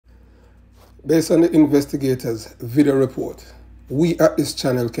Based on the investigators' video report, we at this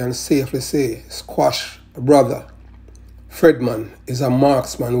channel can safely say Squash brother Fredman is a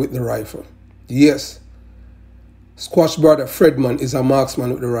marksman with the rifle. Yes, Squash brother Fredman is a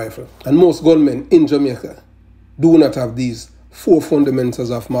marksman with the rifle. And most gunmen in Jamaica do not have these 4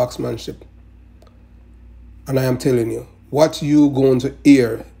 fundamentals of marksmanship. And I am telling you, what you going to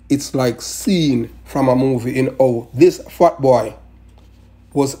hear, it's like scene from a movie in how this fat boy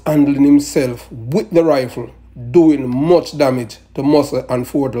was handling himself with the rifle, doing much damage to muscle and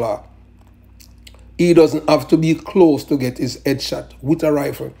FORDLAWD. He doesn't have to be close to get his headshot with a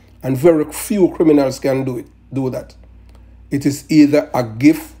rifle, and very few criminals can do that. It is either a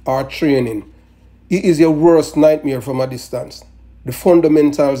gift or training. He is your worst nightmare from a distance. The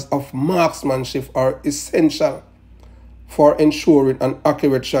fundamentals of marksmanship are essential for ensuring an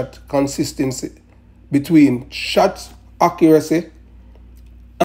accurate shot consistency between shot accuracy